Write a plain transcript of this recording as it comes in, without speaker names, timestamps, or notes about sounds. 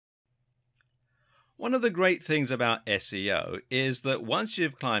One of the great things about SEO is that once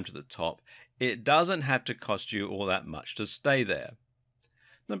you've climbed to the top, it doesn't have to cost you all that much to stay there.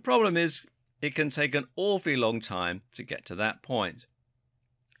 The problem is it can take an awfully long time to get to that point.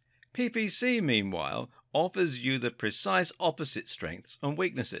 PPC, meanwhile, offers you the precise opposite strengths and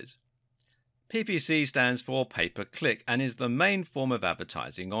weaknesses. PPC stands for pay-per-click and is the main form of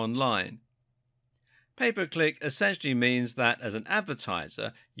advertising online. Pay-per-click essentially means that as an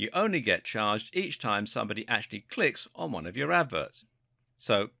advertiser, you only get charged each time somebody actually clicks on one of your adverts.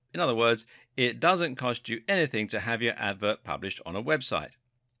 So, in other words, it doesn't cost you anything to have your advert published on a website.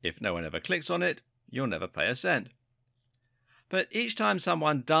 If no one ever clicks on it, you'll never pay a cent. But each time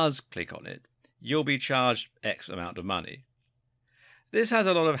someone does click on it, you'll be charged X amount of money. This has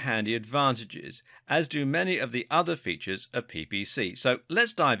a lot of handy advantages, as do many of the other features of PPC. So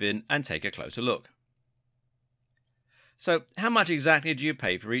let's dive in and take a closer look. So how much exactly do you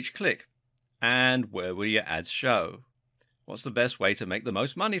pay for each click? And where will your ads show? What's the best way to make the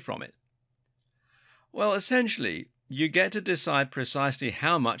most money from it? Well, essentially, you get to decide precisely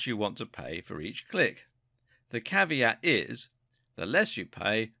how much you want to pay for each click. The caveat is, the less you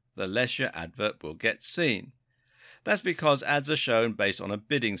pay, the less your advert will get seen. That's because ads are shown based on a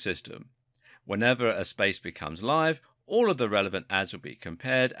bidding system. Whenever a space becomes live, all of the relevant ads will be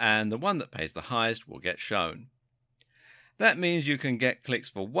compared and the one that pays the highest will get shown. That means you can get clicks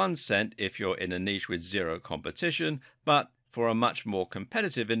for 1 cent if you're in a niche with zero competition, but for a much more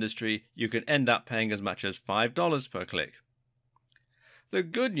competitive industry, you can end up paying as much as $5 per click. The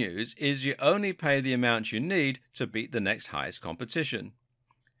good news is you only pay the amount you need to beat the next highest competition.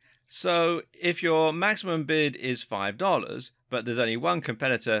 So if your maximum bid is $5, but there's only one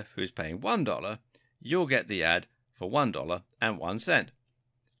competitor who's paying $1, you'll get the ad for $1.01.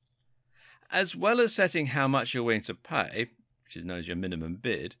 As well as setting how much you're willing to pay, which is known as your minimum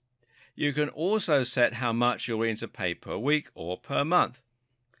bid, you can also set how much you're willing to pay per week or per month.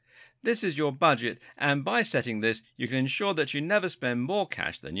 This is your budget, and by setting this, you can ensure that you never spend more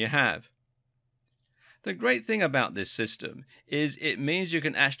cash than you have. The great thing about this system is it means you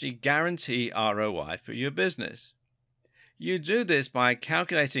can actually guarantee ROI for your business. You do this by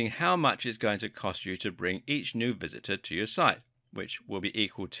calculating how much it's going to cost you to bring each new visitor to your site, which will be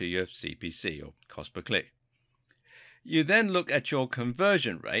equal to your CPC, or cost per click. You then look at your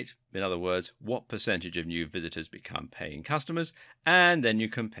conversion rate, in other words, what percentage of new visitors become paying customers, and then you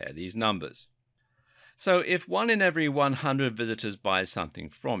compare these numbers. So if 1 in every 100 visitors buys something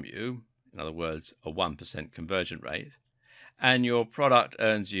from you, in other words, a 1% conversion rate, and your product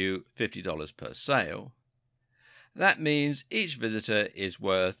earns you $50 per sale, that means each visitor is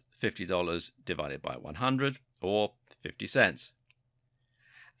worth $50 divided by 100, or 50 cents.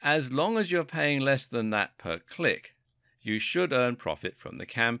 As long as you're paying less than that per click, you should earn profit from the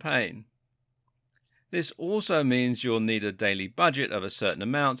campaign. This also means you'll need a daily budget of a certain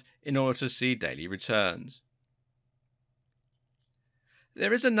amount in order to see daily returns.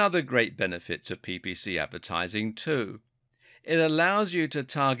 There is another great benefit to PPC advertising too. It allows you to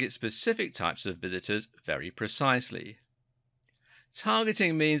target specific types of visitors very precisely.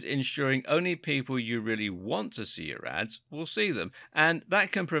 Targeting means ensuring only people you really want to see your ads will see them, and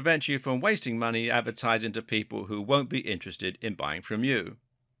that can prevent you from wasting money advertising to people who won't be interested in buying from you.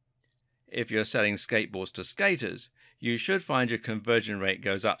 If you're selling skateboards to skaters, you should find your conversion rate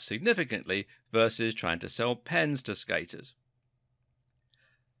goes up significantly versus trying to sell pens to skaters.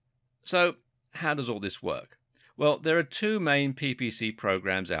 So, how does all this work? Well, there are 2 main PPC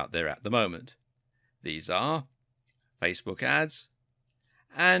programs out there at the moment. These are Facebook ads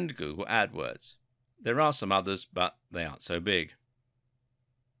and Google AdWords. There are some others, but they aren't so big.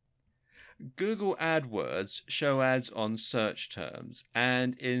 Google AdWords show ads on search terms,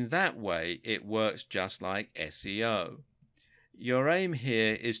 and in that way it works just like SEO. Your aim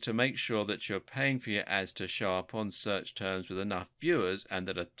here is to make sure that you're paying for your ads to show up on search terms with enough viewers and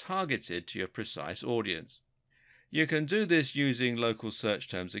that are targeted to your precise audience. You can do this using local search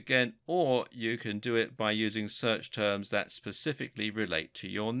terms again, or you can do it by using search terms that specifically relate to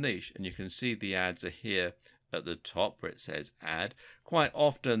your niche. And you can see the ads are here at the top where it says ad. Quite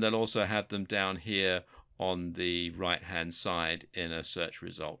often they'll also have them down here on the right hand side in a search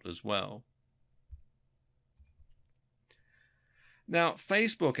result as well. Now,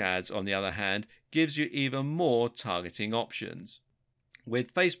 Facebook ads, on the other hand, gives you even more targeting options.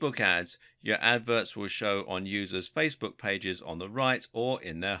 With Facebook ads, your adverts will show on users' Facebook pages on the right or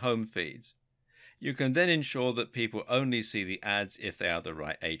in their home feeds. You can then ensure that people only see the ads if they are the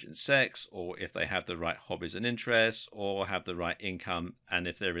right age and sex, or if they have the right hobbies and interests, or have the right income, and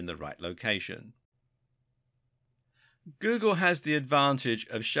if they're in the right location. Google has the advantage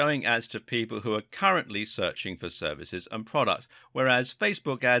of showing ads to people who are currently searching for services and products, whereas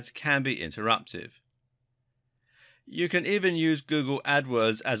Facebook ads can be interruptive. You can even use Google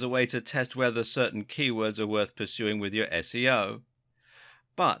AdWords as a way to test whether certain keywords are worth pursuing with your SEO.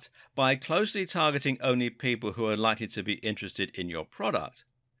 But by closely targeting only people who are likely to be interested in your product,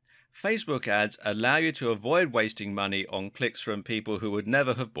 Facebook ads allow you to avoid wasting money on clicks from people who would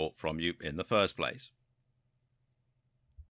never have bought from you in the first place.